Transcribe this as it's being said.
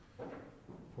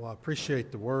Well, I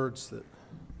appreciate the words that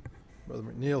Brother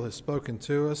McNeil has spoken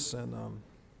to us, and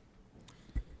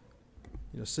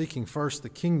seeking first the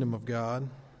kingdom of God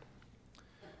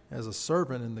as a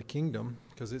servant in the kingdom,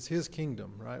 because it's His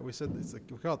kingdom, right? We said it's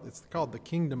called the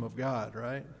kingdom of God,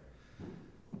 right?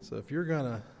 So if you're going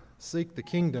to seek the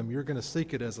kingdom, you're going to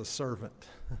seek it as a servant.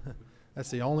 That's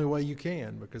the only way you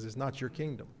can, because it's not your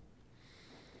kingdom.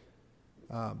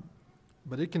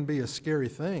 But it can be a scary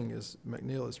thing, as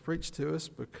McNeil has preached to us,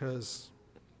 because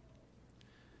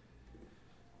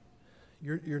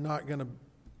you're not going to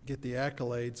get the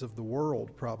accolades of the world,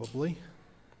 probably.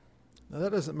 Now,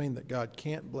 that doesn't mean that God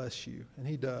can't bless you, and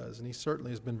He does, and He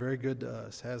certainly has been very good to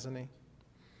us, hasn't He?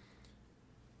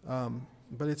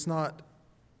 But it's not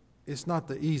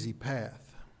the easy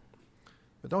path.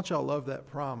 But don't y'all love that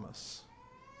promise?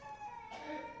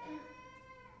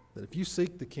 That if you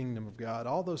seek the kingdom of God,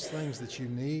 all those things that you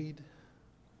need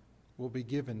will be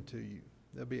given to you.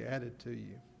 They'll be added to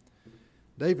you.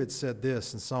 David said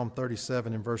this in Psalm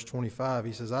 37 in verse 25.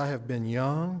 He says, I have been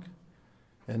young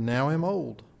and now am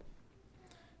old,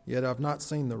 yet I've not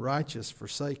seen the righteous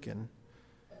forsaken,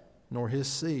 nor his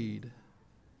seed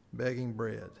begging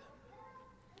bread.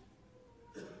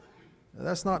 Now,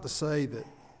 that's not to say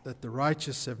that the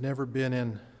righteous have never been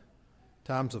in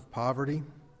times of poverty.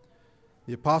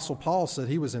 The Apostle Paul said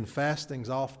he was in fastings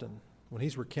often. When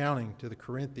he's recounting to the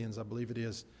Corinthians, I believe it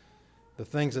is, the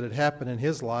things that had happened in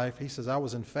his life, he says, I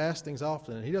was in fastings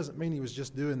often. And he doesn't mean he was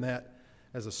just doing that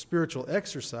as a spiritual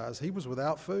exercise. He was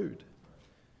without food.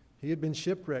 He had been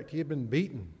shipwrecked. He had been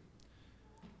beaten.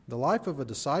 The life of a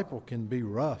disciple can be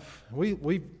rough.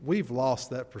 We've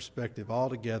lost that perspective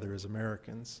altogether as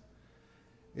Americans.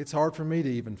 It's hard for me to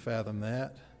even fathom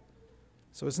that.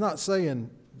 So it's not saying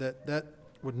that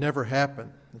would never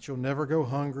happen, that you'll never go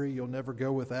hungry, you'll never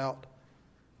go without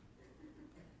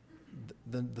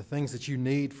the things that you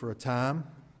need for a time.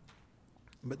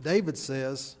 But David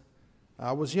says,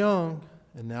 I was young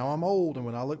and now I'm old, and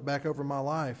when I look back over my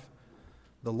life,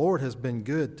 the Lord has been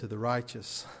good to the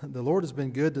righteous. The Lord has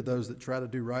been good to those that try to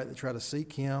do right, that try to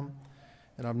seek Him,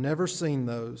 and I've never seen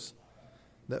those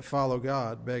that follow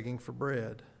God begging for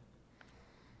bread.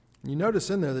 You notice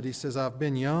in there that he says, I've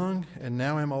been young and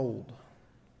now am old.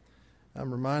 I'm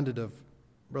reminded of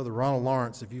Brother Ronald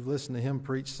Lawrence. If you've listened to him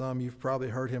preach some, you've probably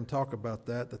heard him talk about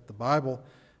that the Bible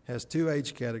has two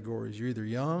age categories. You're either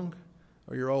young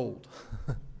or you're old.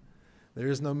 There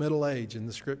is no middle age in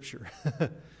the Scripture.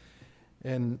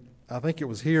 And I think it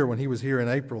was here, when he was here in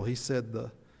April, he said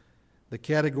the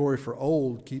category for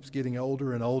old keeps getting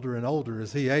older and older and older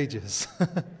as he ages.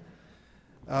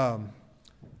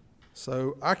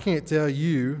 So I can't tell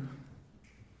you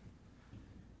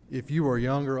if you are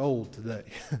young or old today.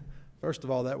 First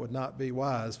of all, that would not be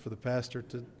wise for the pastor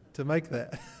to make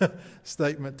that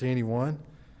statement to anyone.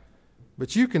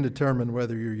 But you can determine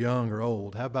whether you're young or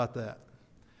old. How about that?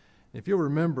 If you'll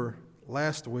remember,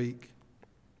 last week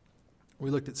we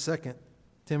looked at 2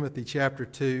 Timothy chapter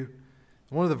 2.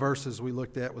 One of the verses we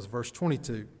looked at was verse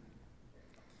 22,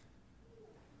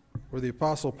 where the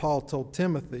Apostle Paul told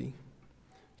Timothy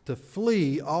to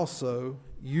flee also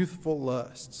youthful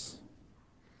lusts.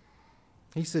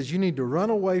 He says you need to run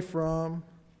away from,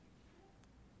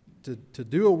 to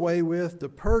do away with, to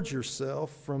purge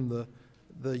yourself from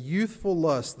the youthful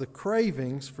lust, the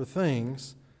cravings for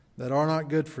things that are not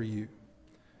good for you.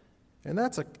 And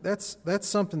that's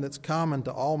something that's common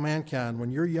to all mankind.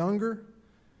 When you're younger,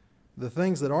 the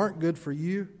things that aren't good for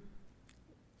you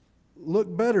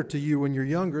look better to you when you're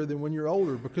younger than when you're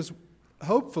older, because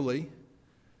hopefully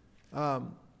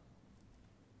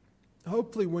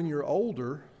when you're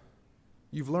older,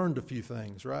 you've learned a few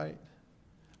things, right?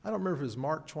 I don't remember if it was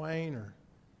Mark Twain or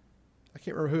I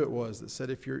can't remember who it was that said,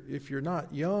 if you're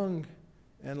not young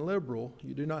and liberal,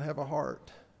 you do not have a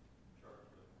heart.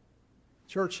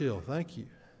 Churchill, thank you.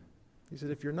 He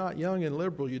said, if you're not young and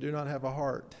liberal, you do not have a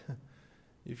heart.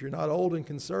 If you're not old and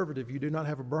conservative, you do not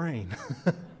have a brain.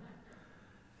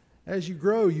 As you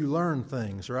grow, you learn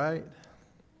things, right?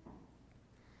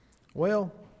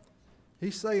 Well,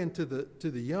 he's saying to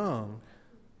the young,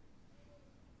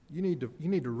 you need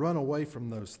to run away from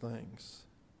those things.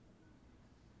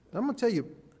 And I'm going to tell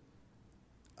you,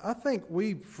 I think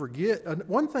we forget,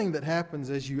 one thing that happens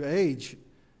as you age,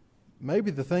 maybe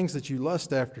the things that you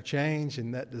lust after change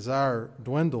and that desire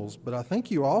dwindles, but I think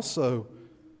you also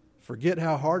forget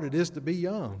how hard it is to be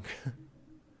young.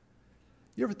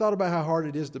 You ever thought about how hard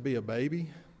it is to be a baby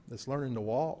that's learning to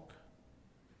walk?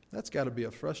 That's got to be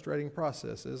a frustrating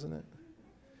process, isn't it?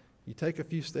 You take a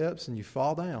few steps and you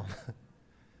fall down.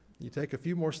 You take a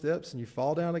few more steps and you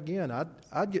fall down again.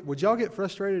 Would y'all get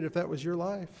frustrated if that was your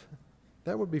life?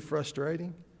 That would be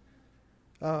frustrating.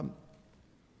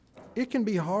 It can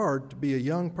be hard to be a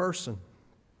young person.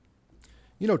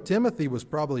 You know, Timothy was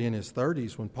probably in his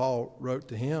 30s when Paul wrote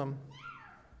to him.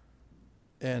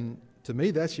 And to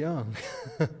me, that's young.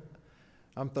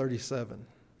 I'm 37.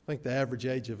 I think the average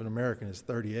age of an American is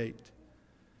 38.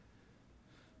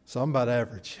 So I'm about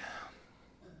average.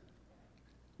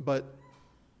 But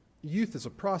youth is a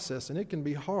process, and it can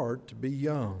be hard to be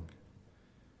young.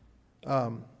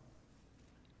 You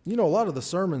know, a lot of the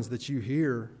sermons that you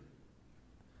hear,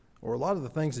 or a lot of the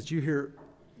things that you hear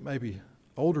maybe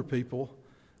older people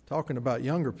talking about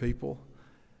younger people,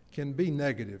 can be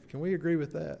negative. Can we agree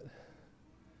with that?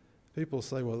 People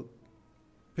say, well,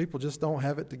 people just don't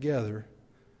have it together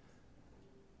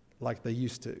like they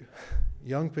used to.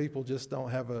 Young people just don't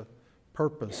have a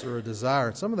purpose or a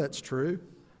desire. Some of that's true.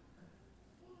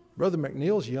 Brother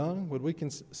McNeil's young.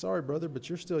 Sorry, brother, but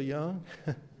you're still young.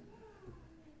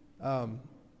 But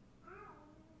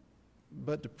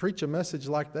to preach a message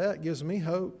like that gives me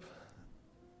hope.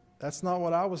 That's not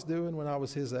what I was doing when I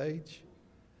was his age.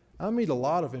 I meet a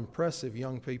lot of impressive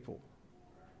young people.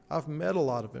 I've met a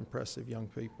lot of impressive young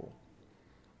people.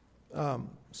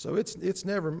 So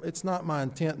it's not my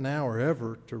intent now or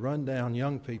ever to run down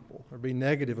young people or be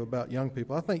negative about young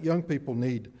people. I think young people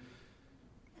need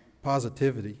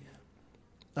positivity.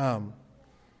 But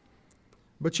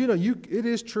you know, it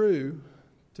is true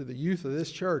to the youth of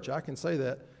this church, I can say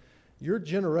that your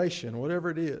generation, whatever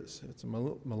it is, it's a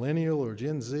millennial or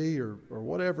Gen Z or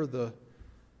whatever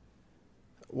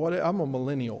I'm a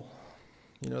millennial.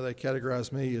 You know, they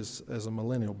categorize me as a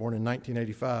millennial, born in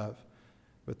 1985.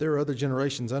 But there are other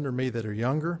generations under me that are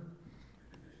younger.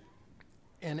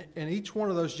 And each one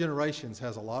of those generations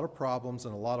has a lot of problems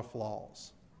and a lot of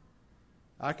flaws.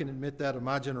 I can admit that of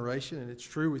my generation, and it's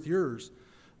true with yours.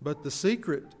 But the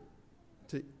secret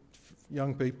to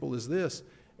young people is this: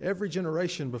 every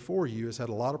generation before you has had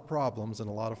a lot of problems and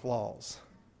a lot of flaws.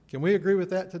 Can we agree with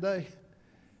that today?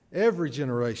 Every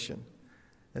generation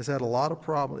has had a lot of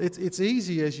problems. It's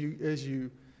easy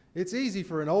it's easy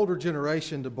for an older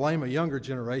generation to blame a younger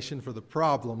generation for the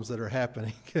problems that are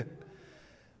happening.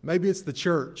 Maybe it's the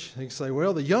church. They can say,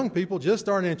 well, the young people just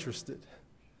aren't interested.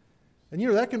 And you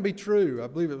know, that can be true. I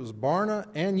believe it was Barna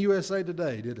and USA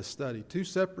Today did a study, 2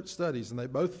 separate studies, and they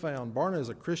both found, Barna is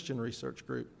a Christian research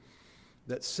group,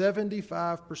 that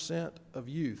 75% of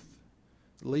youth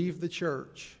leave the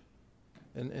church.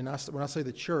 And when I say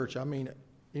the church, I mean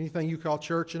anything you call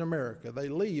church in America. They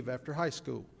leave after high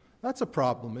school. That's a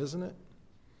problem, isn't it?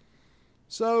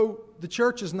 So the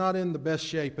church is not in the best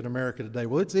shape in America today.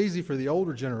 Well, it's easy for the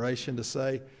older generation to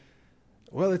say,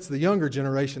 well, it's the younger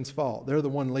generation's fault. They're the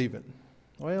one leaving.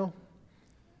 Well,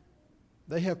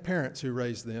 they have parents who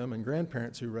raised them and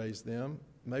grandparents who raised them.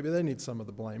 Maybe they need some of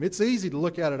the blame. It's easy to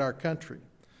look out at our country.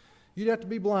 You'd have to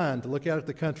be blind to look out at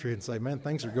the country and say, man,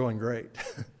 things are going great.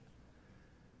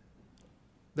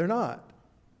 They're not.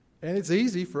 And it's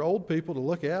easy for old people to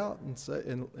look out and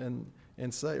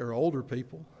say, or older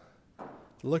people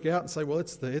to look out and say, well,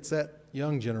 it's that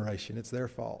young generation. It's their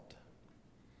fault.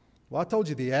 Well, I told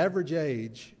you the average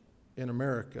age in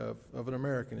America of an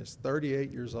American is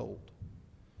 38 years old.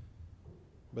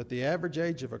 But the average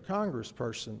age of a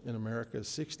congressperson in America is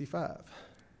 65.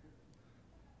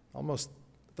 Almost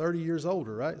 30 years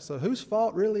older, right? So whose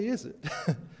fault really is it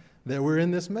that we're in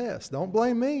this mess? Don't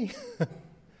blame me.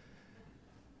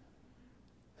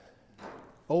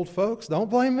 Old folks, don't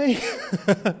blame me.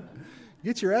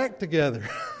 Get your act together.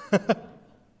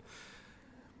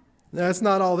 Now, it's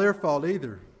not all their fault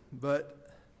either. But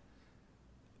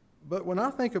when I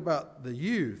think about the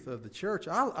youth of the church,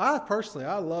 I personally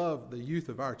love the youth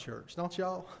of our church. Don't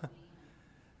y'all?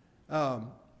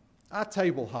 I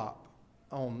table hop.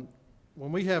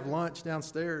 When we have lunch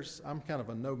downstairs, I'm kind of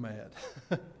a nomad.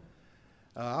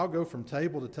 I'll go from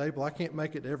table to table. I can't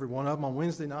make it to every one of them. On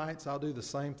Wednesday nights, I'll do the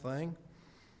same thing.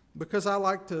 Because I'm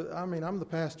the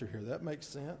pastor here. That makes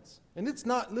sense. And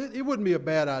it wouldn't be a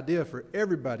bad idea for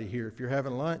everybody here, if you're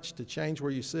having lunch, to change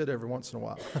where you sit every once in a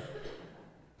while.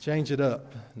 Change it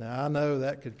up. Now, I know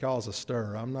that could cause a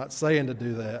stir. I'm not saying to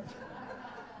do that.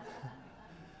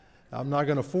 I'm not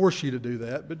going to force you to do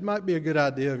that, but it might be a good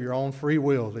idea of your own free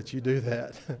will that you do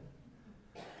that.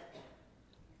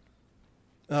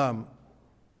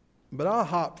 But I'll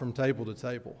hop from table to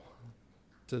table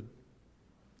to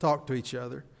talk to each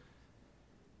other.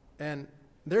 And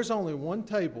there's only one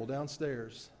table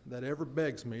downstairs that ever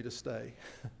begs me to stay.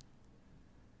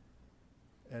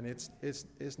 And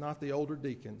it's not the older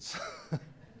deacons.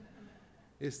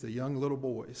 It's the young little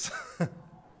boys.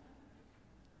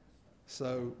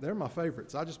 So they're my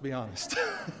favorites, I'll just be honest.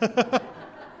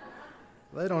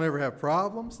 They don't ever have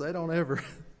problems. They don't ever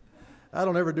I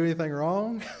don't ever do anything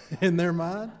wrong in their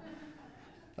mind.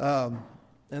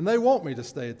 And they want me to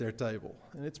stay at their table.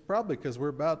 And it's probably because we're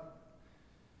about,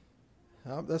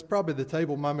 that's probably the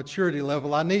table, my maturity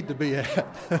level I need to be at.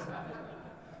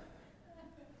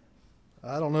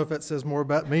 I don't know if that says more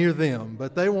about me or them,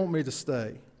 but they want me to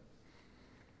stay.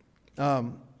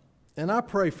 And I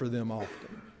pray for them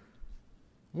often.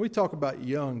 When we talk about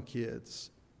young kids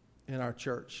in our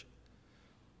church,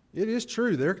 it is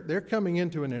true. They're coming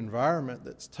into an environment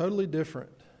that's totally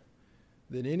different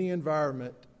than any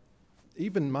environment,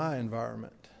 even my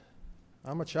environment.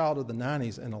 I'm a child of the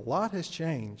 90s, and a lot has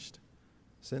changed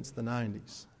since the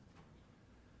 90s.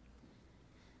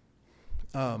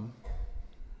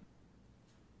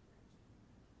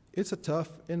 It's a tough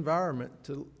environment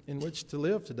in which to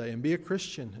live today and be a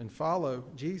Christian and follow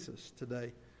Jesus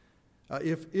today.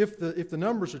 If the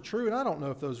numbers are true, and I don't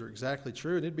know if those are exactly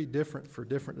true, and it'd be different for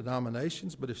different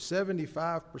denominations, but if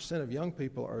 75% of young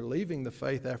people are leaving the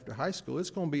faith after high school, it's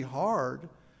going to be hard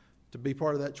to be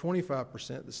part of that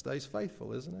 25% that stays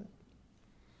faithful, isn't it?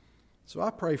 So I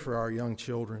pray for our young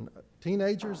children.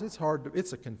 Teenagers, it's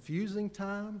a confusing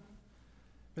time.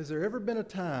 Has there ever been a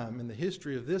time in the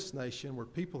history of this nation where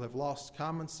people have lost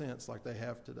common sense like they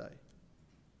have today?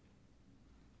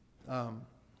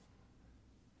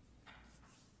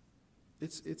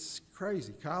 It's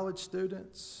crazy. College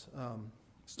students,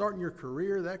 starting your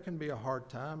career, that can be a hard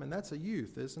time, and that's a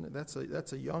youth, isn't it?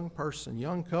 That's a young person,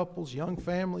 young couples, young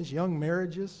families, young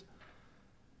marriages.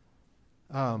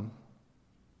 When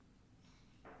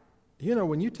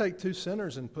you take two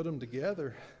sinners and put them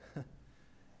together,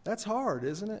 that's hard,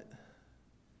 isn't it?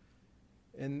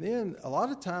 And then a lot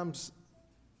of times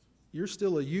you're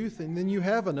still a youth, and then you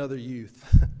have another youth,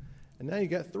 and now you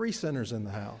got three sinners in the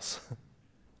house.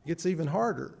 It gets even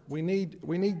harder. We need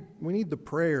the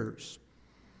prayers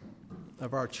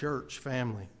of our church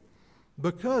family,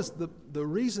 because the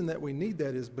reason that we need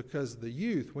that is because the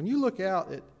youth. When you look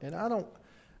out at, and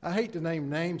I hate to name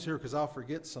names here because I'll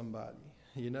forget somebody,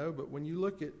 but when you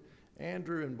look at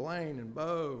Andrew and Blaine and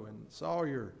Bo and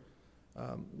Sawyer,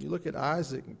 you look at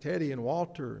Isaac and Teddy and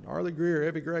Walter and Arlie Greer,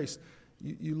 Evie Grace,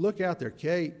 you look out there,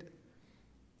 Kate,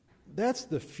 that's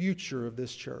the future of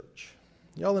this church.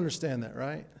 Y'all understand that,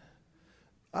 right?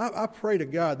 I pray to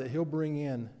God that He'll bring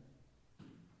in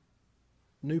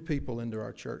new people into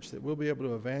our church, that we'll be able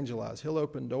to evangelize. He'll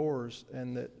open doors,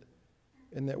 and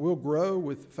that we'll grow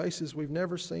with faces we've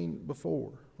never seen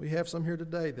before. We have some here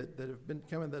today that have been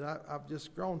coming that I've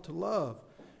just grown to love.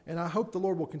 And I hope the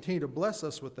Lord will continue to bless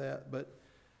us with that. But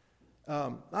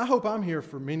I hope I'm here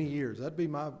for many years. That'd be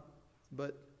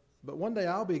but one day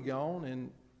I'll be gone,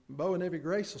 and Bo and Evie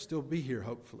Grace will still be here,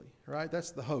 hopefully. Right?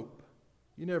 That's the hope.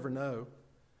 You never know.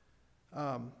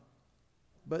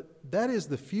 But that is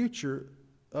the future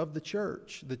of the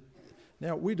church.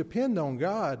 Now, we depend on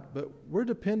God, but we're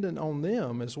dependent on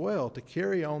them as well to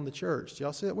carry on the church. Do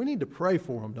y'all see that? We need to pray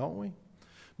for them, don't we?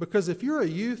 Because if you're a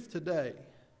youth today,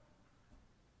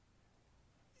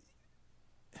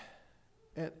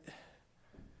 and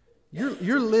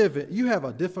you're living, you have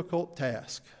a difficult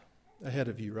task ahead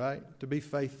of you, right? To be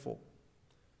faithful,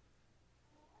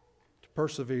 to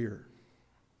persevere,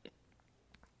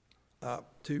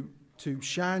 to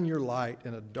shine your light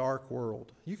in a dark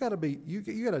world. You got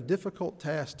a difficult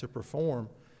task to perform,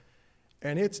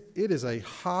 and it is a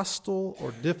hostile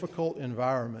or difficult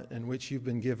environment in which you've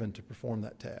been given to perform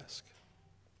that task.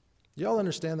 Y'all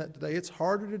understand that today? It's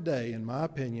harder today, in my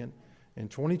opinion, in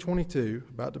 2022,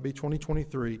 about to be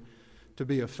 2023, to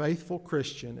be a faithful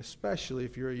Christian, especially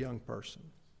if you're a young person.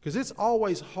 Because it's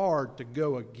always hard to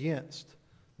go against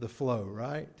the flow,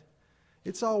 right?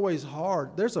 It's always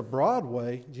hard. There's a broad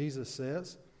way, Jesus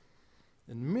says,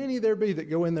 and many there be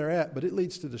that go in thereat, but it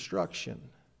leads to destruction.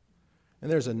 And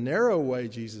there's a narrow way,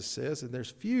 Jesus says, and there's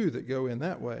few that go in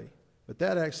that way, but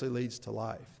that actually leads to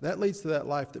life. That leads to that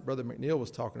life that Brother McNeil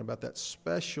was talking about, that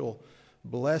special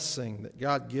blessing that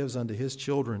God gives unto His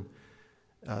children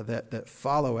that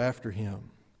follow after Him.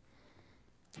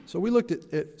 So we looked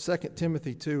at 2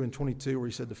 Timothy 2 and 22 where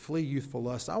he said to flee youthful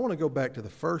lust. I want to go back to the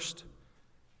first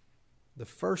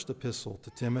epistle to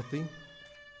Timothy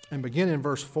and begin in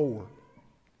verse 4.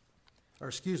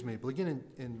 Begin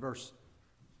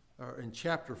in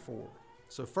chapter 4.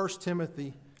 So 1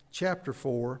 Timothy chapter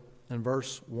 4 and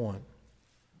verse 1.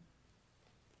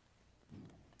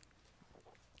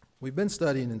 We've been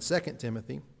studying in 2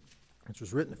 Timothy, which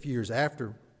was written a few years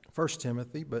after 1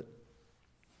 Timothy, but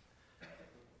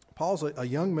Paul's a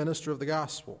young minister of the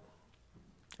gospel.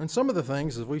 And some of the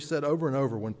things, as we've said over and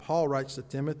over, when Paul writes to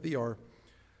Timothy are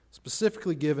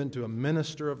specifically given to a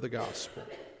minister of the gospel.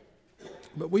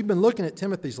 But we've been looking at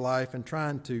Timothy's life and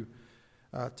trying to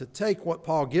to take what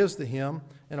Paul gives to him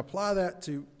and apply that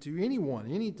to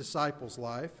anyone, any disciple's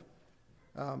life,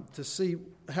 to see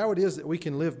how it is that we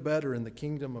can live better in the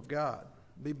kingdom of God,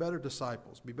 be better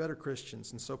disciples, be better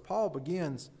Christians. And so Paul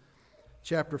begins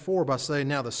chapter 4 by saying,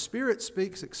 "Now the Spirit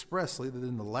speaks expressly that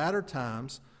in the latter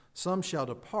times some shall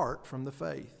depart from the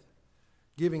faith,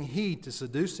 giving heed to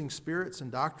seducing spirits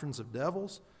and doctrines of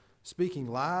devils, speaking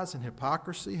lies and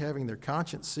hypocrisy, having their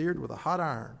conscience seared with a hot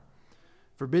iron,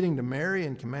 forbidding to marry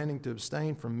and commanding to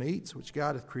abstain from meats which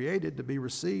God hath created to be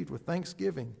received with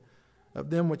thanksgiving of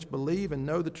them which believe and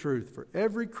know the truth. For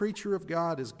every creature of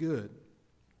God is good,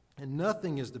 and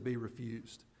nothing is to be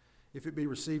refused, if it be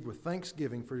received with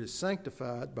thanksgiving, for it is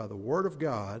sanctified by the word of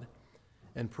God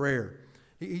and prayer."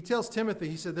 He tells Timothy,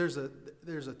 he said, there's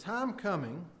a time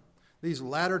coming, these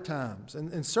latter times,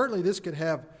 and certainly this could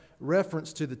have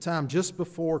reference to the time just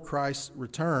before Christ's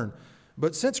return.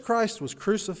 But since Christ was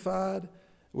crucified,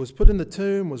 was put in the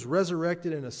tomb, was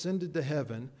resurrected, and ascended to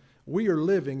heaven, we are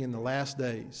living in the last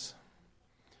days.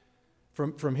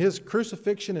 From his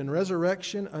crucifixion and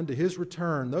resurrection unto his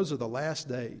return, those are the last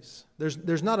days.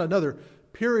 There's not another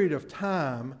period of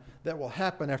time that will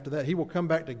happen after that. He will come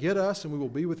back to get us, and we will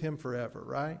be with him forever,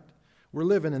 right? We're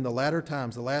living in the latter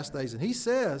times, the last days. And he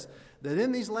says that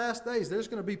in these last days, there's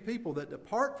going to be people that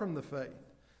depart from the faith,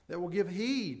 that will give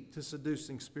heed to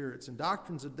seducing spirits and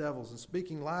doctrines of devils and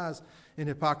speaking lies and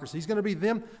hypocrisy. He's going to be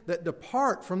them that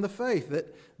depart from the faith,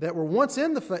 that were once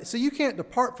in the faith. So you can't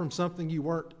depart from something you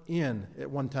weren't in at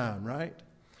one time, right?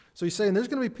 So he's saying there's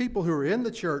going to be people who are in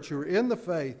the church, who are in the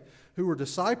faith, who are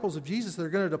disciples of Jesus, that are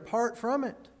going to depart from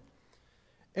it.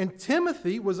 And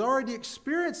Timothy was already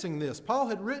experiencing this. Paul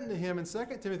had written to him in 2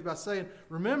 Timothy by saying,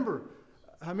 remember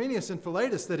Hymenaeus and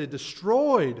Philetus that had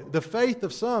destroyed the faith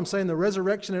of some, saying the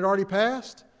resurrection had already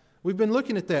passed? We've been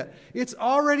looking at that. It's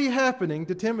already happening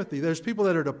to Timothy. There's people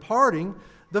that are departing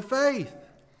the faith.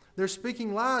 They're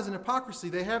speaking lies and hypocrisy.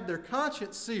 They have their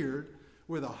conscience seared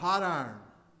with a hot iron.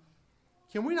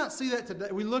 Can we not see that today?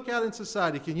 We look out in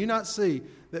society. Can you not see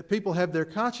that people have their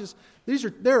conscience?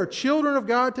 There are children of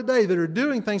God today that are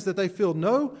doing things that they feel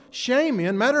no shame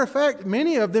in. Matter of fact,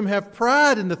 many of them have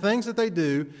pride in the things that they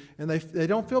do, and they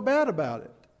don't feel bad about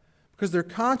it because their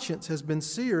conscience has been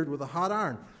seared with a hot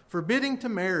iron. Forbidding to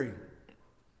marry.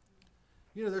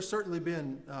 You know, there's certainly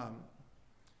been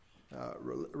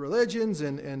religions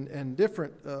and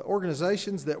different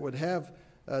organizations that would have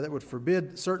that would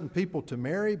forbid certain people to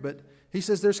marry, but he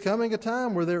says there's coming a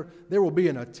time where there will be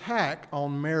an attack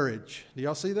on marriage. Do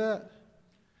y'all see that?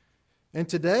 And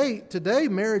today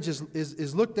marriage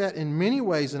is looked at in many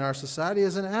ways in our society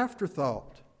as an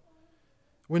afterthought.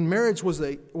 When marriage was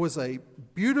a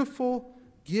beautiful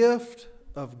gift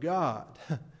of God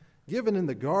given in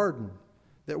the garden,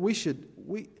 that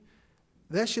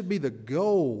should be the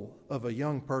goal of a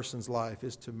young person's life,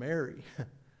 is to marry.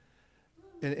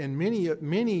 And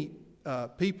many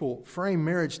people frame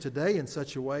marriage today in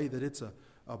such a way that it's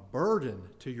a burden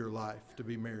to your life to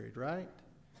be married, right?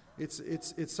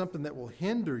 It's something that will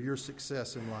hinder your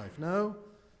success in life. No?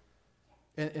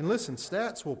 And listen,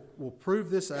 stats will prove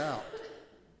this out.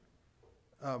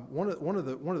 One of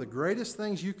the greatest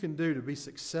things you can do to be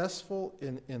successful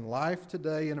in life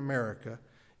today in America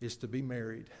is to be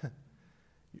married.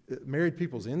 Married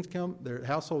people's income, their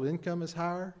household income is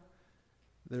higher.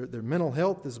 Their mental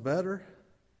health is better.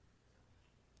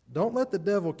 Don't let the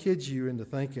devil kid you into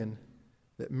thinking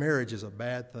that marriage is a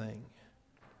bad thing.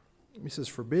 He says,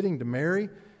 forbidding to marry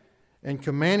and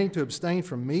commanding to abstain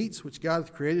from meats which God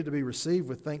hath created to be received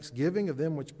with thanksgiving of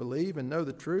them which believe and know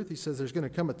the truth. He says there's going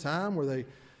to come a time where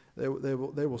they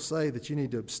will say that you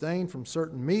need to abstain from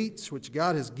certain meats which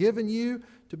God has given you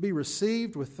to be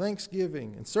received with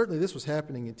thanksgiving. And certainly this was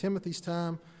happening in Timothy's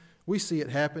time. We see it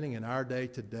happening in our day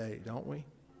today, don't we?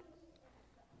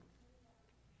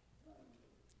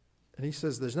 And he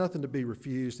says there's nothing to be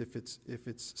refused if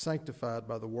it's sanctified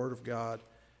by the word of God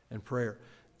and prayer.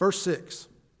 Verse 6,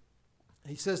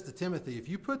 he says to Timothy, if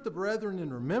you put the brethren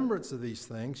in remembrance of these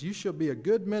things, you shall be a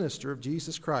good minister of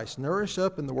Jesus Christ, nourished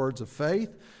up in the words of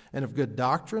faith and of good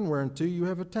doctrine whereunto you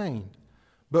have attained.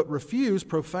 But refuse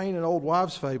profane and old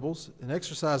wives' fables, and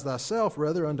exercise thyself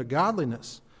rather unto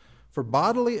godliness. For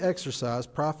bodily exercise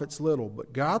profits little,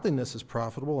 but godliness is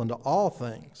profitable unto all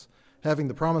things, having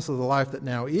the promise of the life that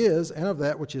now is, and of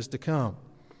that which is to come.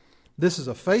 This is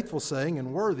a faithful saying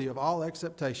and worthy of all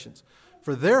acceptations.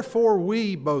 For therefore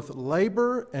we both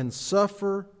labor and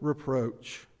suffer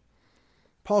reproach.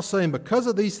 Paul's saying, because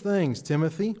of these things,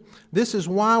 Timothy, this is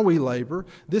why we labor.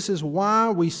 This is why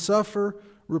we suffer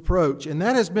reproach. And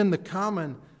that has been the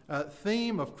common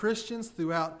theme of Christians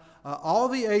throughout all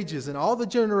the ages and all the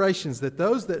generations, that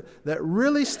those that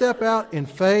really step out in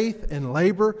faith and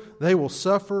labor, they will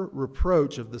suffer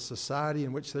reproach of the society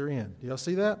in which they're in. Do y'all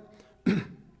see that?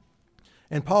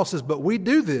 And Paul says, but we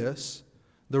do this,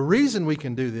 the reason we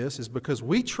can do this is because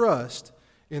we trust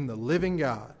in the living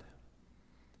God.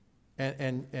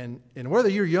 And whether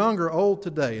you're young or old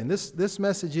today, and this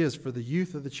message is for the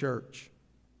youth of the church,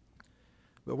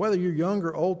 but whether you're young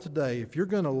or old today, if you're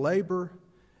going to labor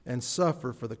and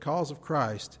suffer for the cause of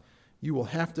Christ, you will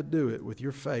have to do it with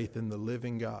your faith in the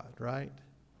living God, right?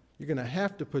 You're going to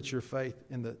have to put your faith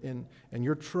and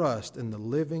your trust in the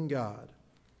living God.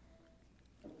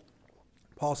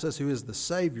 Paul says, who is the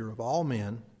Savior of all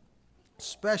men,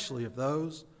 especially of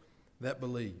those that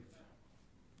believe.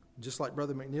 Just like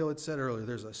Brother McNeil had said earlier,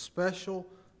 there's a special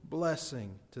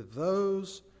blessing to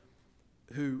those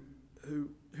who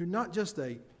not just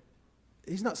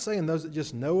he's not saying those that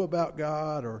just know about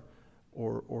God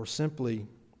or simply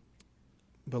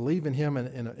believe in Him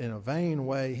in a vain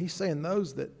way. He's saying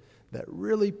those that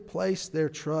really place their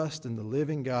trust in the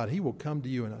living God, He will come to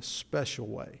you in a special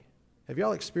way. Have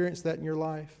y'all experienced that in your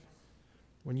life?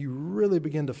 When you really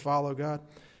begin to follow God?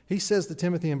 He says to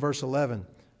Timothy in verse 11,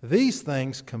 these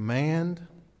things command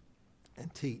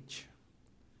and teach.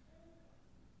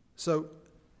 So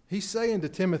he's saying to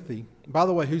Timothy, by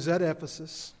the way, who's at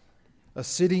Ephesus? A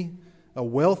city, a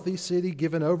wealthy city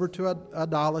given over to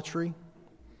idolatry.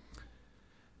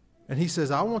 And he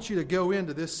says, I want you to go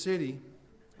into this city.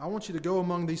 I want you to go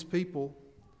among these people.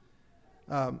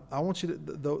 I want you to,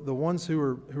 the ones who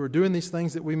are doing these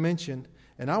things that we mentioned,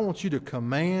 and I want you to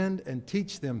command and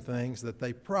teach them things that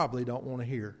they probably don't want to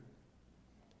hear.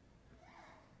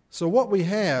 So what we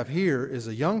have here is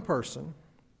a young person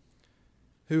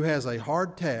who has a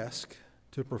hard task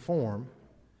to perform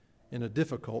in a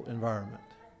difficult environment.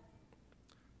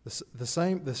 The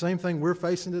same thing we're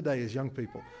facing today as young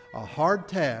people, a hard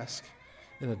task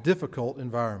in a difficult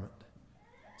environment.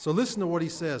 So listen to what he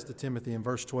says to Timothy in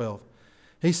verse 12.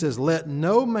 He says, let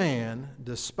no man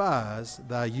despise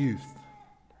thy youth,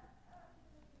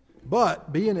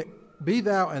 but be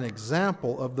thou an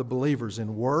example of the believers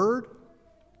in word,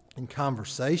 in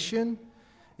conversation,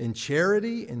 in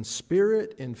charity, in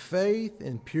spirit, in faith,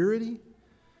 in purity.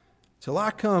 Till I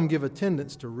come, give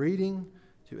attendance to reading,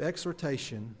 to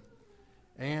exhortation,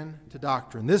 and to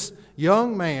doctrine. This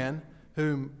young man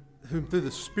whom through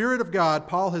the Spirit of God,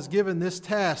 Paul has given this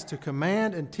task to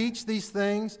command and teach these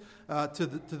things to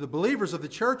the believers of the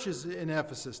churches in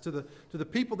Ephesus, to the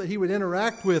people that he would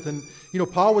interact with. And,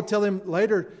 Paul would tell him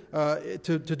later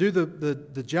to do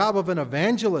the job of an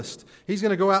evangelist. He's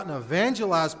going to go out and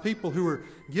evangelize people who are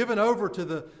given over to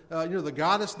the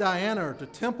goddess Diana or to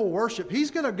temple worship.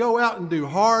 He's going to go out and do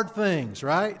hard things,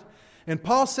 right? And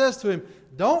Paul says to him,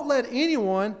 don't let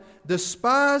anyone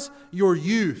despise your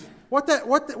youth.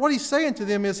 What he's saying to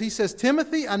them is, he says,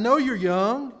 Timothy, I know you're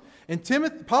young. And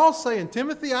Paul's saying,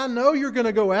 Timothy, I know you're going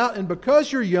to go out, and because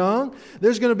you're young,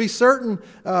 there's going to be certain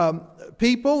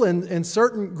people and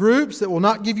certain groups that will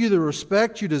not give you the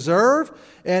respect you deserve.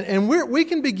 And we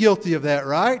can be guilty of that,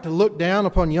 right? To look down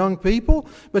upon young people.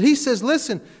 But he says,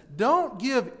 listen, don't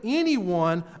give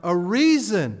anyone a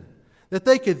reason that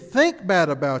they could think bad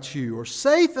about you or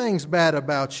say things bad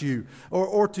about you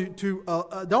or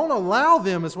don't allow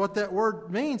them, is what that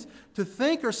word means, to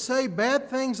think or say bad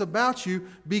things about you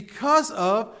because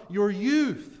of your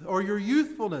youth or your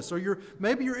youthfulness or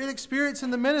maybe your inexperience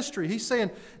in the ministry. He's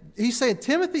saying,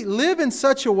 Timothy, live in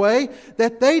such a way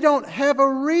that they don't have a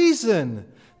reason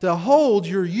to hold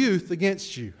your youth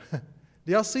against you. Do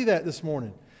y'all see that this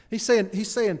morning? He's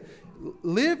saying,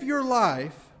 live your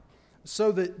life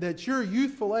so that your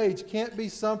youthful age can't be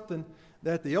something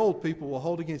that the old people will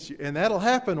hold against you. And that'll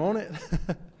happen, won't it?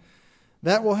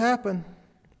 That will happen.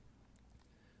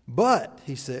 But,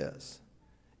 he says,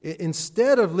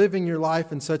 instead of living your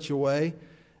life in such a way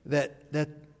that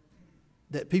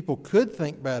people could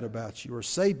think bad about you or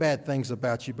say bad things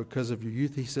about you because of your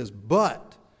youth, he says,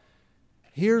 but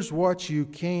here's what you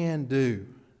can do.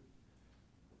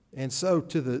 And so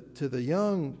to the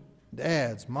young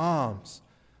dads, moms,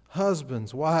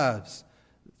 husbands, wives,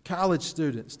 college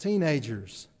students,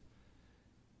 teenagers,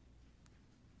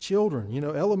 children,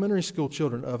 elementary school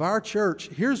children of our church,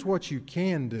 here's what you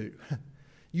can do.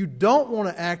 You don't want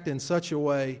to act in such a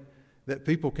way that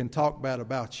people can talk bad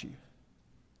about you.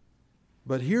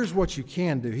 But here's what you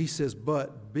can do. He says,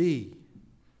 but be.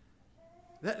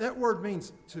 That word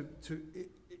means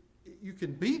you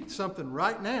can be something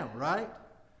right now, right?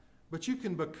 But you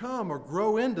can become or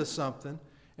grow into something.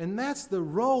 And that's the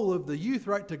role of the youth,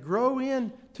 right? To grow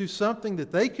into something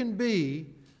that they can be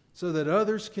so that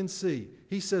others can see.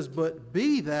 He says, but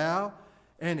be thou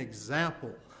an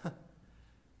example.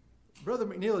 Brother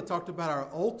McNeil had talked about our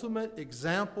ultimate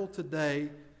example today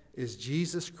is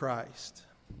Jesus Christ.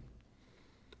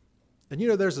 And you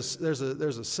know, there's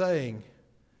a saying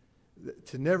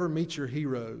to never meet your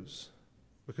heroes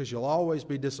because you'll always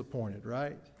be disappointed,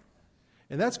 right?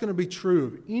 And that's going to be true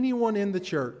of anyone in the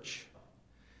church.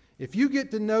 If you get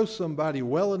to know somebody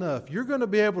well enough, you're going to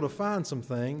be able to find some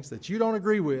things that you don't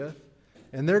agree with,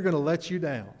 and they're going to let you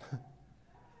down.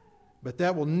 But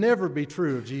that will never be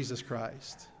true of Jesus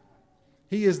Christ.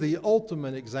 He is the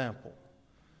ultimate example.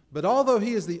 But although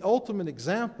He is the ultimate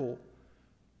example,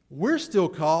 we're still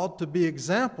called to be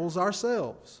examples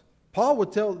ourselves. Paul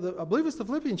would tell, I believe it's the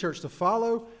Philippian church, to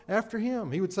follow after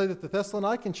him. He would say that the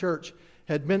Thessalonican church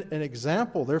had been an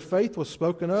example. Their faith was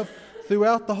spoken of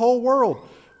throughout the whole world.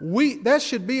 That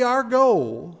should be our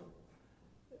goal,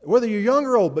 whether you're young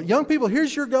or old. But young people,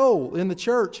 here's your goal in the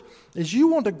church, is you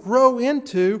want to grow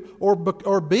into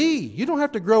or be. You don't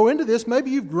have to grow into this.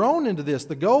 Maybe you've grown into this.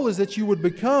 The goal is that you would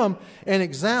become an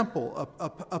example,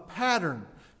 a pattern,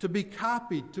 to be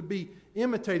copied, to be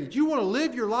imitated. You want to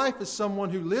live your life as someone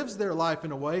who lives their life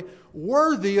in a way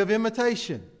worthy of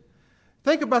imitation.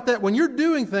 Think about that. When you're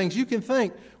doing things, you can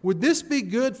think, would this be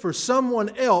good for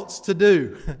someone else to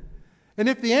do? And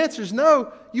if the answer is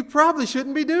no, you probably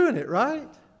shouldn't be doing it, right?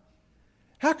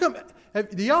 How come?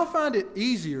 Do y'all find it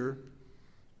easier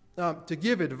to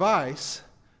give advice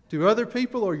to other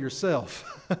people or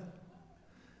yourself?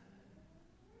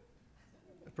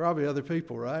 Probably other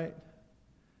people, right?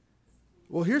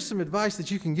 Well, here's some advice that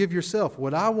you can give yourself.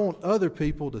 Would I want other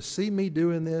people to see me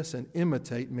doing this and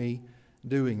imitate me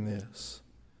doing this?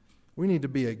 We need to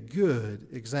be a good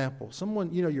example.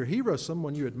 Someone, your hero is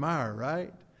someone you admire,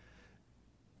 right?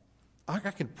 I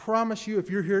can promise you, if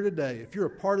you're here today, if you're a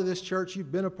part of this church,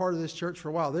 you've been a part of this church for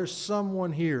a while, there's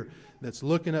someone here that's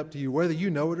looking up to you, whether you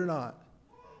know it or not.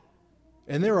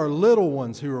 And there are little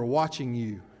ones who are watching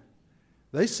you.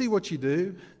 They see what you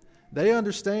do. They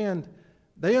understand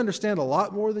a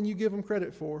lot more than you give them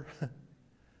credit for.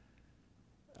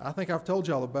 I think I've told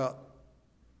y'all about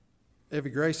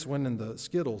Evie Grace winning the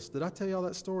Skittles. Did I tell y'all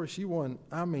that story? She won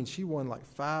like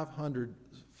 500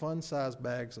 fun-sized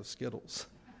bags of Skittles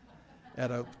at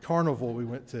a carnival we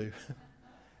went to.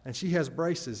 And she has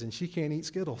braces and she can't eat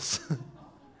Skittles.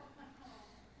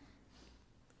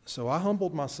 So I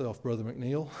humbled myself, Brother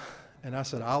McNeil, and I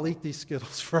said, I'll eat these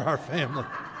Skittles for our family.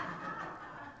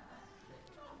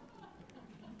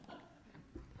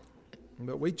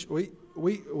 But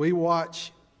we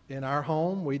watch in our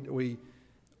home. We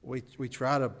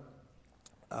try to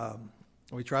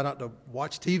not to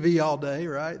watch TV all day,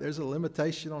 right? There's a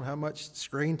limitation on how much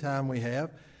screen time we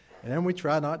have, and then we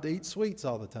try not to eat sweets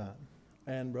all the time.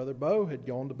 And Brother Bo had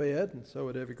gone to bed, and so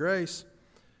had Evie Grace.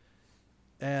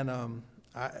 And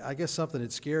I guess something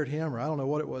had scared him, or I don't know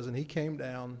what it was, and he came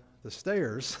down the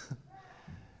stairs,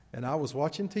 and I was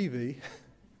watching TV,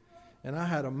 and I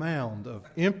had a mound of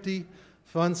empty,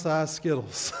 fun-sized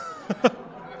Skittles.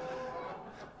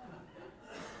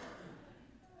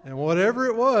 And whatever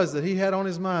it was that he had on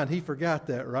his mind, he forgot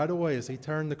that right away as he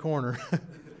turned the corner.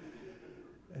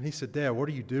 And he said, Dad, what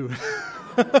are you doing?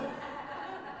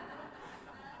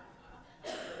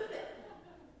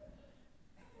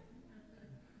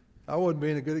 I wasn't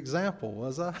being a good example,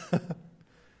 was I?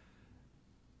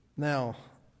 Now,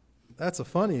 that's a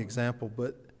funny example,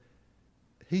 but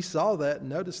he saw that and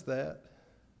noticed that.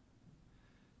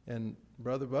 And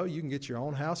Brother Bo, you can get your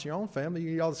own house, your own family, you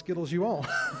can eat all the Skittles you want.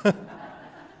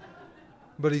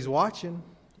 But he's watching.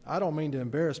 I don't mean to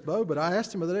embarrass Bo, but I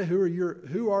asked him the other day,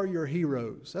 who are your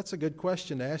heroes? That's a good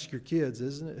question to ask your kids,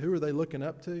 isn't it? Who are they looking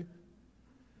up to?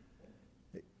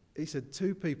 He said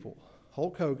 2 people,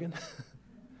 Hulk Hogan.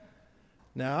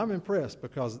 Now, I'm impressed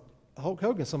because Hulk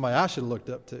Hogan's somebody I should have looked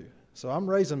up to. So I'm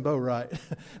raising Bo right.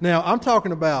 Now, I'm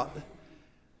talking about,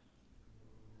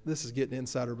 this is getting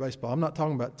insider baseball. I'm not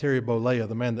talking about Terry Bollea,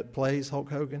 the man that plays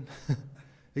Hulk Hogan.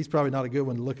 He's probably not a good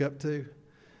one to look up to.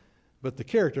 But the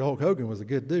character Hulk Hogan was a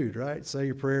good dude, right? Say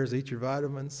your prayers, eat your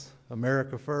vitamins,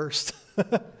 America first.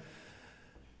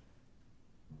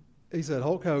 He said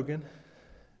Hulk Hogan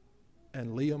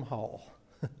and Liam Hall.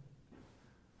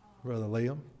 Brother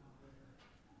Liam.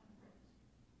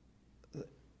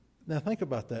 Now think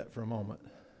about that for a moment.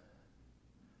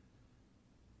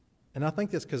 And I think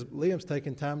that's because Liam's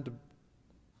taking time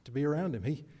to be around him.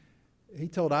 He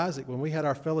told Isaac when we had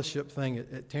our fellowship thing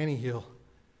at Tanny Hill,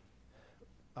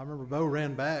 I remember Bo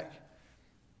ran back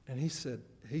and he said,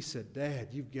 Dad,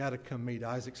 you've got to come meet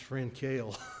Isaac's friend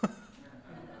Cale.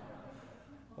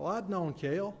 Well, I'd known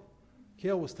Cale.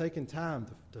 Cale was taking time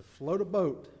to float a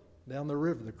boat down the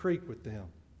river, the creek with them.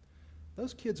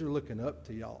 Those kids are looking up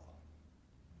to y'all.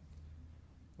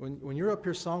 When you're up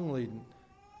here song leading,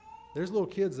 there's little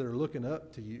kids that are looking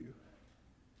up to you.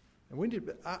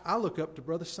 And I look up to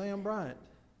Brother Sam Bryant.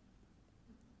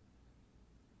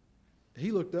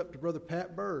 He looked up to Brother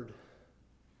Pat Bird.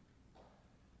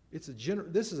 This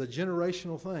is a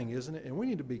generational thing, isn't it? And we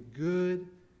need to be good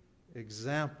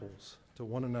examples to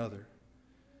one another.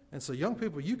 And so young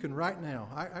people, you can right now,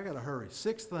 I got to hurry,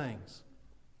 6 things.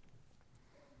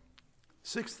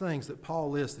 6 things that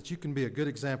Paul lists that you can be a good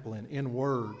example in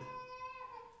word.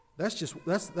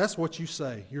 That's what you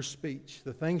say, your speech,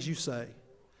 the things you say,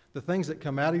 the things that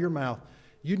come out of your mouth.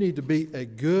 You need to be a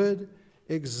good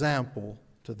example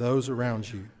to those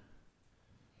around you.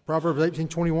 Proverbs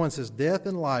 18:21 says, death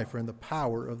and life are in the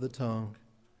power of the tongue.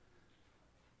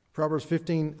 Proverbs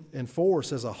 15:4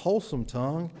 says, a wholesome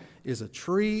tongue is a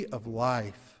tree of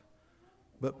life,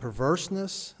 but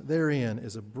perverseness therein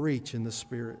is a breach in the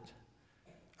spirit.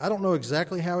 I don't know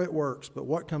exactly how it works, but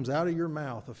what comes out of your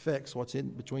mouth affects what's in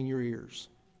between your ears.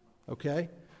 Okay?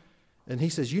 And he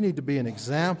says you need to be an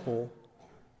example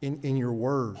in your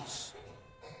words.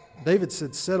 David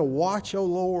said, set a watch, O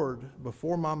Lord,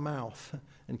 before my mouth,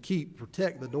 and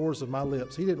protect the doors of my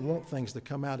lips. He didn't want things to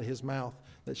come out of his mouth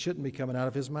that shouldn't be coming out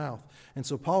of his mouth. And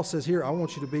so Paul says here, I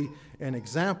want you to be an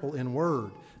example in word.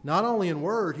 Not only in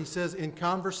word, he says in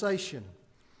conversation.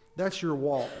 That's your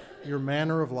walk, your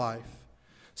manner of life.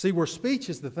 See, where speech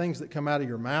is the things that come out of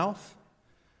your mouth,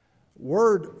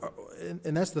 word,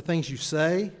 and that's the things you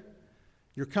say,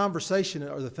 your conversation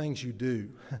are the things you do.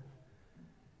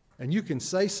 And you can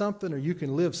say something or you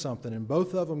can live something, and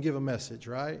both of them give a message,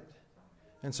 right?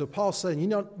 And so Paul's saying,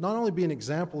 not only be an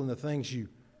example in the things you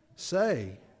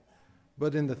say,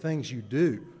 but in the things you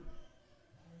do.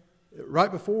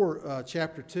 Right before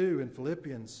chapter 2 in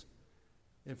Philippians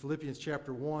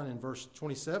chapter 1 and verse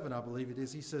 27, I believe it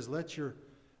is, he says,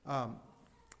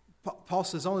 Paul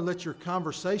says, only let your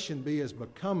conversation be as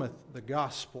becometh the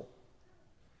gospel.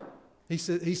 He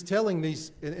said, he's telling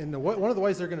these, and one of the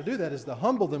ways they're going to do that is to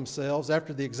humble themselves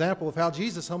after the example of how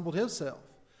Jesus humbled himself.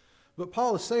 But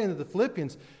Paul is saying to the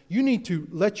Philippians, you need to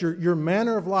let your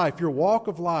manner of life, your walk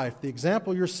of life, the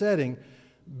example you're setting,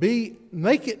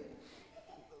 make it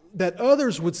that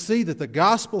others would see that the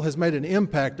gospel has made an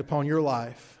impact upon your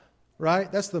life. Right?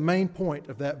 That's the main point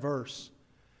of that verse.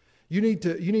 You need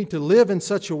to live in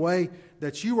such a way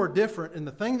that you are different, and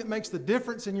the thing that makes the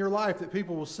difference in your life that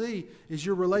people will see is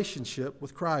your relationship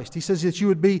with Christ. He says that you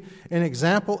would be an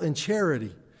example in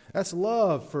charity. That's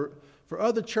love for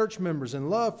other church members and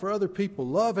love for other people,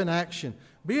 love in action.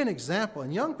 Be an example,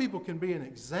 and young people can be an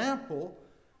example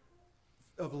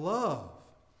of love.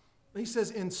 He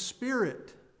says in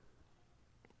spirit.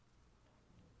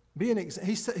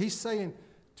 He's saying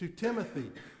to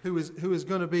Timothy, who is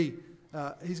going to be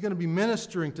he's going to be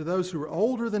ministering to those who are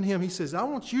older than him. He says, I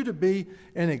want you to be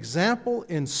an example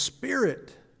in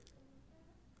spirit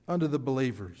unto the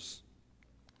believers.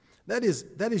 That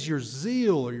is your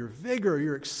zeal or your vigor or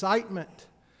your excitement.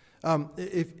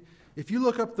 If you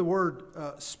look up the word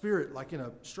spirit, like in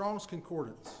a Strong's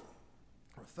Concordance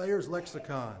or Thayer's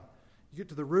Lexicon, you get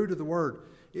to the root of the word,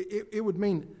 it would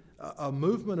mean a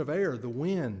movement of air, the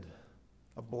wind,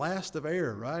 a blast of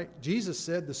air, right? Jesus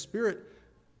said the Spirit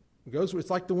it's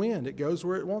like the wind. It goes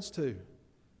where it wants to.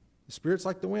 The Spirit's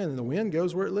like the wind, and the wind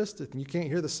goes where it listeth, and you can't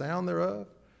hear the sound thereof,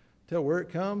 tell where it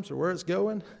comes or where it's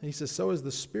going. And he says, so is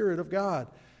the Spirit of God.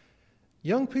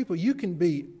 Young people, you can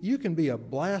be a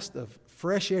blast of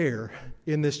fresh air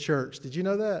in this church. Did you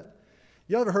know that?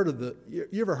 You ever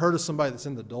heard of somebody that's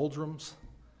in the doldrums?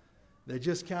 They're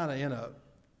just kind of in a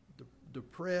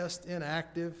depressed,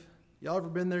 inactive. Y'all ever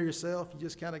been there yourself? You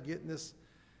just kind of get in this,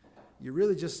 you're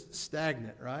really just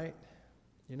stagnant, right?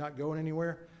 You're not going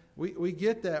anywhere. We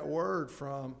get that word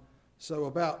from,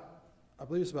 I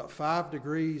believe it's about 5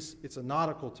 degrees, it's a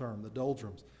nautical term, the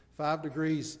doldrums. 5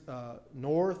 degrees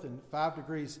north and 5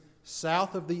 degrees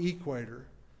south of the equator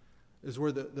is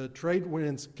where the trade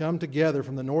winds come together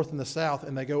from the north and the south,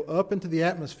 and they go up into the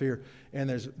atmosphere, and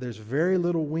there's very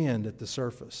little wind at the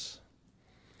surface.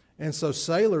 And so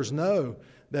sailors know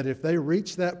that if they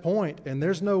reach that point and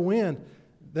there's no wind,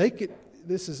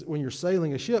 this is when you're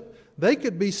sailing a ship, they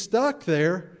could be stuck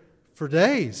there for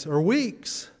days or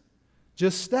weeks,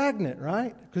 just stagnant,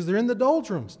 right? Because they're in the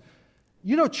doldrums.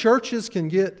 You know, churches can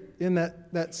get in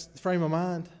that frame of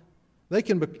mind. They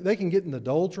can get in the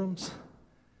doldrums.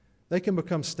 They can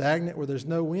become stagnant where there's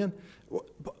no wind.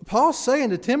 Paul's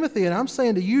saying to Timothy, and I'm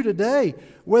saying to you today,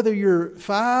 whether you're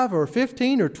 5 or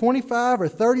 15 or 25 or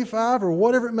 35 or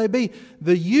whatever it may be,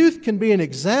 the youth can be an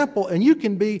example, and you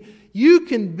can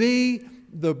be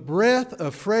the breath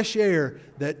of fresh air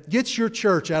that gets your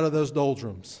church out of those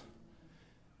doldrums.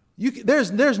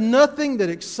 There's nothing that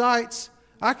excites,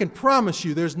 I can promise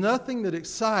you, there's nothing that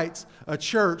excites a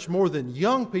church more than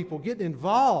young people getting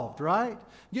involved, right?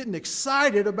 Getting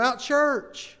excited about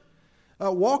church.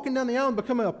 Walking down the aisle and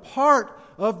becoming a part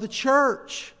of the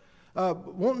church.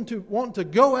 Wanting to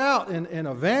go out and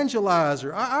evangelize.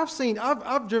 Or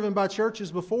I've driven by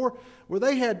churches before where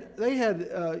they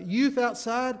had youth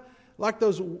outside, like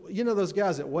those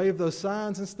guys that wave those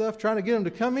signs and stuff, trying to get them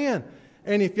to come in.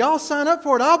 And if y'all sign up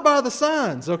for it, I'll buy the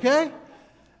signs, okay?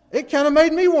 It kind of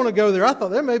made me want to go there. I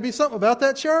thought there may be something about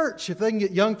that church if they can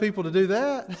get young people to do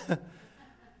that.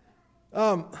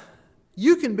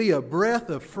 You can be a breath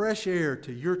of fresh air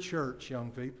to your church,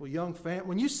 young people.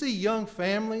 When you see young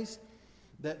families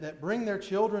that bring their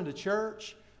children to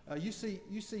church, you see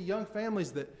young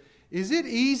families that, is it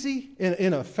easy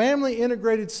in a family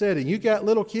integrated setting? You got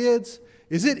little kids.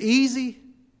 Is it easy?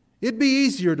 It'd be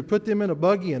easier to put them in a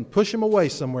buggy and push them away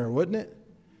somewhere, wouldn't it?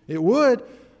 It would,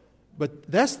 but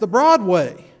that's the broad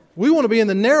way. We want to be in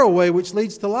the narrow way, which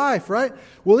leads to life, right?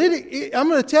 Well, I'm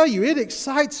going to tell you, it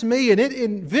excites me and it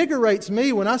invigorates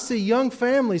me when I see young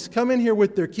families come in here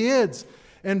with their kids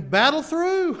and battle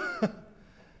through.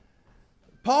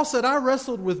 Paul said, I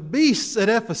wrestled with beasts at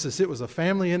Ephesus. It was a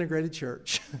family integrated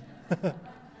church.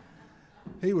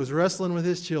 He was wrestling with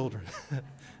his children.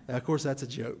 Now, of course, that's a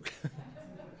joke.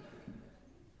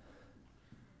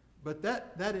 But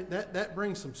that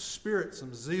brings some spirit,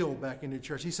 some zeal back into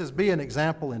church. He says, be an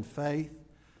example in faith.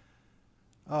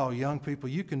 Oh, young people,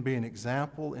 you can be an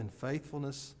example in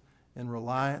faithfulness and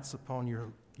reliance upon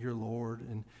your Lord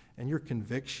and your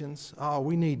convictions. Oh,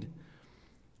 we need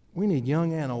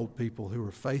young and old people who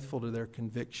are faithful to their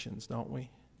convictions, don't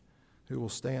we? Who will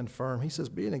stand firm. He says,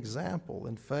 be an example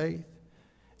in faith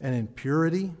and in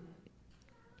purity.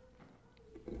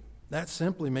 That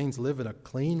simply means living a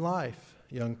clean life.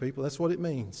 Young people, that's what it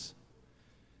means.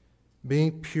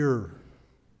 Being pure.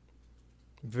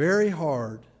 Very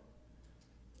hard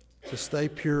to stay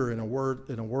pure in a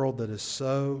world that is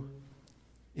so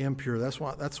impure. That's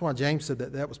why James said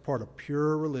that was part of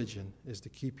pure religion, is to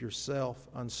keep yourself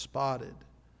unspotted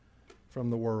from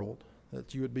the world,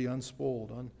 that you would be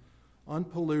unspoiled,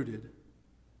 unpolluted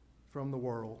from the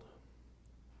world.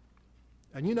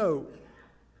 And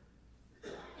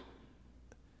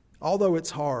although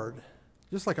it's hard,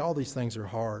 just like all these things are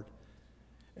hard,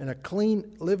 and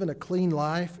living a clean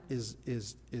life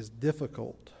is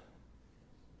difficult.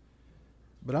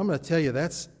 But I'm going to tell you,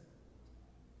 that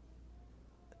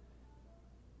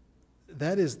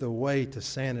is the way to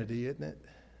sanity, isn't it?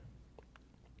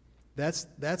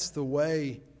 That's the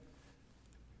way.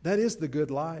 That is the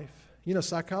good life.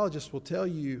 Psychologists will tell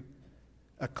you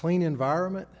a clean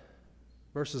environment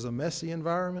versus a messy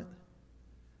environment,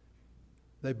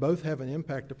 they both have an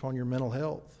impact upon your mental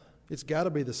health. It's got to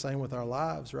be the same with our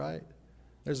lives, right?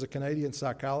 There's a Canadian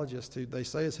psychologist who they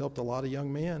say has helped a lot of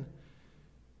young men,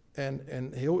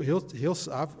 and he'll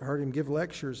I've heard him give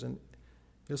lectures, and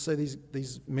he'll say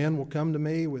these men will come to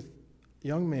me with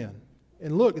young men,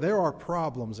 and look, there are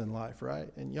problems in life, right?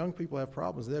 And young people have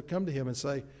problems. They'll come to him and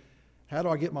say, "How do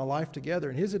I get my life together?"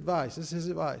 And his advice, this is his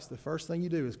advice: the first thing you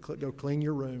do is go clean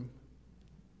your room.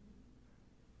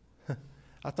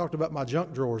 I talked about my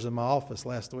junk drawers in my office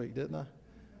last week, didn't I?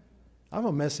 I'm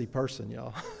a messy person,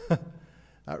 y'all.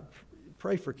 I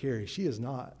pray for Carrie. She is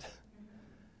not.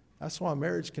 That's why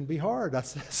marriage can be hard. I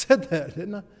said that,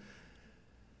 didn't I?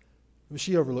 But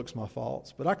she overlooks my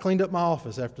faults. But I cleaned up my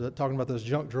office after talking about those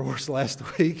junk drawers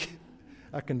last week.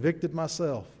 I convicted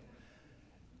myself.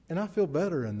 And I feel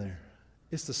better in there.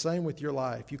 It's the same with your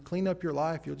life. You clean up your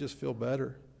life, you'll just feel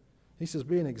better. He says,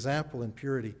 be an example in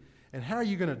purity. And how are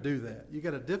you going to do that? You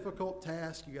got a difficult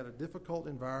task. You got a difficult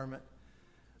environment.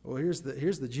 Well, here's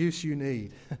the juice you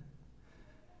need.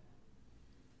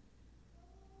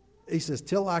 He says,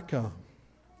 until I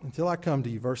come to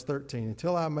you, verse 13,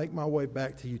 until I make my way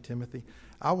back to you, Timothy,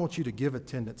 I want you to give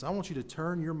attendance. I want you to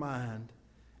turn your mind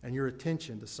and your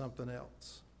attention to something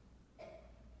else.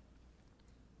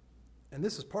 And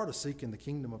this is part of seeking the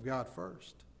kingdom of God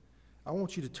first. I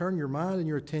want you to turn your mind and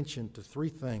your attention to three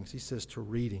things. He says to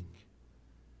reading.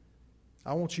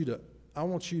 I want you to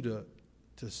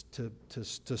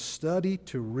study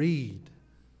to read.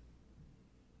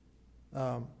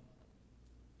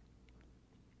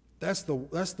 That's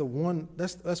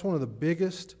one of the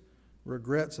biggest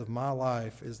regrets of my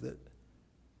life, is that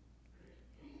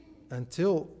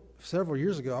until several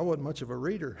years ago I wasn't much of a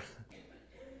reader.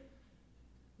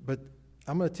 But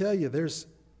I'm going to tell you, there's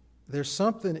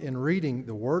something in reading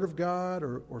the Word of God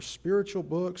or spiritual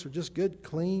books or just good,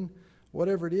 clean,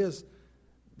 whatever it is.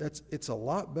 it's a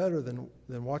lot better than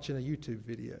watching a YouTube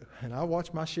video. And I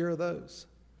watch my share of those.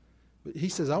 But he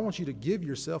says, I want you to give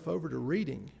yourself over to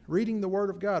reading the Word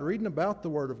of God, reading about the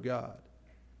Word of God,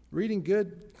 reading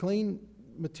good, clean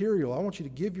material. I want you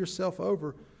to give yourself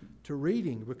over to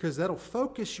reading, because that'll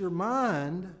focus your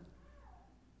mind.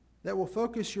 That will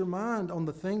focus your mind on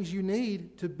the things you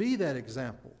need to be that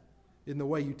example in the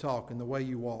way you talk, in the way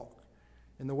you walk,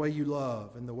 in the way you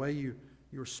love, in the way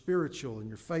you're spiritual, and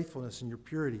your faithfulness and your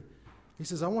purity. He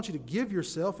says, I want you to give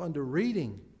yourself unto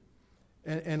reading.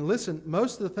 And listen,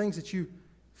 most of the things that you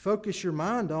focus your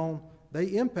mind on, they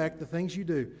impact the things you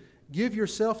do. Give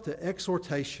yourself to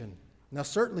exhortation. Now,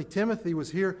 certainly Timothy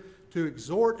was here to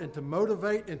exhort and to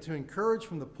motivate and to encourage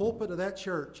from the pulpit of that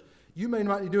church. You may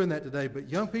not be doing that today, but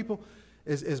young people,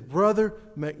 as Brother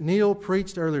McNeil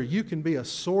preached earlier, you can be a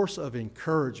source of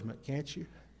encouragement, can't you?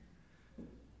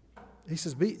 He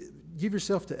says, give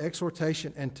yourself to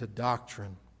exhortation and to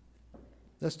doctrine.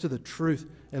 That's to the truth.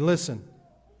 And listen,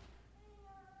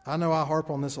 I know I harp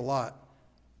on this a lot.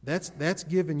 That's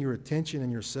giving your attention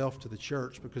and yourself to the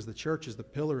church, because the church is the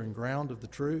pillar and ground of the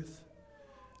truth,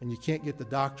 and you can't get the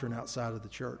doctrine outside of the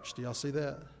church. Do y'all see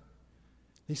that?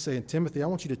 He's saying, Timothy, I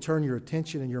want you to turn your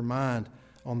attention and your mind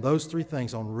on those three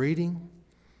things: on reading,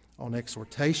 on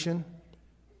exhortation,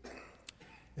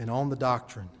 and on the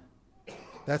doctrine.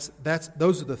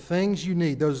 Those are the things you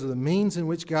need. Those are the means in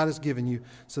which God has given you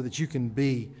so that you can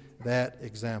be that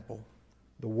example.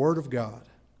 The Word of God.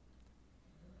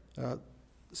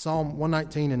 Psalm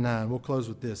 119:9, we'll close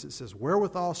with this. It says,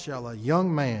 wherewithal shall a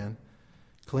young man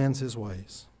cleanse his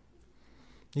ways?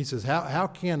 He says, how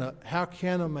can a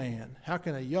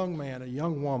young man, a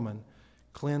young woman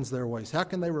cleanse their ways? How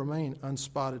can they remain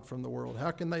unspotted from the world?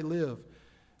 How can they live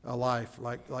a life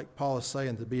like Paul is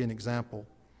saying, to be an example?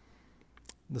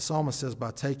 The psalmist says,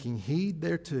 by taking heed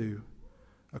thereto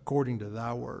according to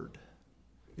thy word.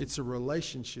 It's a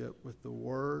relationship with the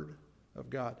Word of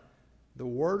God. The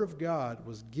Word of God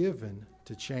was given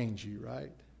to change you,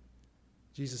 right?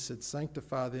 Jesus said,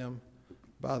 sanctify them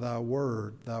by thy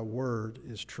word. Thy word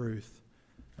is truth.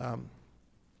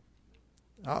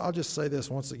 I'll just say this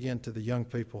once again to the young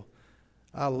people.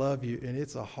 I love you, and it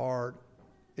is a hard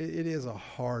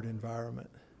environment.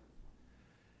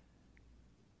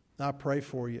 I pray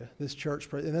for you. This church,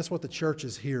 and that's what the church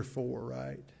is here for,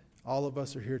 right? All of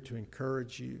us are here to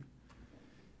encourage you.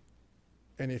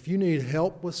 And if you need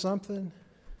help with something,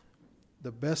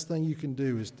 the best thing you can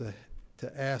do is to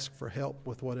ask for help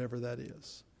with whatever that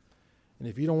is. And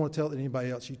if you don't want to tell it to anybody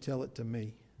else, you tell it to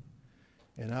me.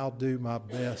 And I'll do my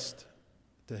best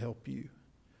to help you,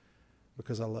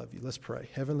 because I love you. Let's pray.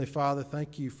 Heavenly Father,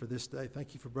 thank you for this day.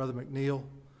 Thank you for Brother McNeil.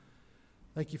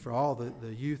 Thank you for all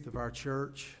the youth of our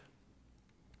church.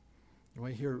 And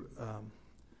we hear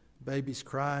babies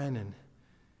crying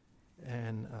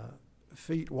and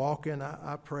feet walking.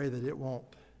 I pray that it won't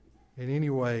in any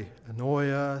way annoy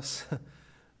us,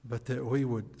 but that we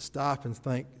would stop and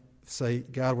say,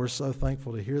 God, we're so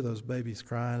thankful to hear those babies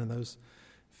crying and those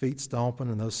feet stomping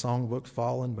and those songbooks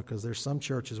falling, because there's some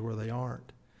churches where they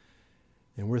aren't.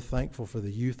 And we're thankful for the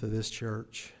youth of this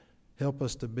church. Help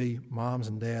us to be moms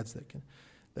and dads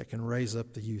that can raise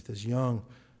up the youth as young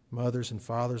mothers and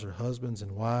fathers, or husbands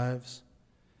and wives,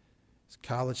 as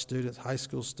college students, high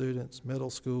school students, middle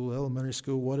school, elementary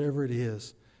school, whatever it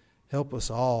is. Help us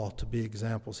all to be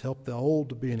examples. Help the old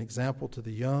to be an example to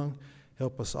the young.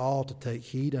 Help us all to take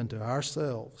heed unto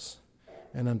ourselves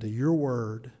and unto your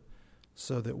word,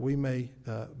 so that we may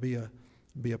be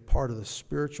a part of the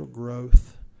spiritual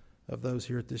growth of those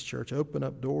here at this church. Open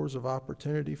up doors of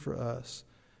opportunity for us,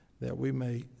 that we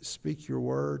may speak your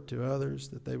word to others,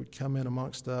 that they would come in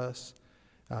amongst us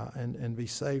and be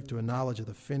saved to a knowledge of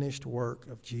the finished work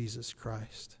of Jesus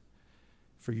Christ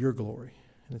for your glory.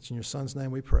 And it's in your Son's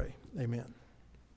name we pray. Amen.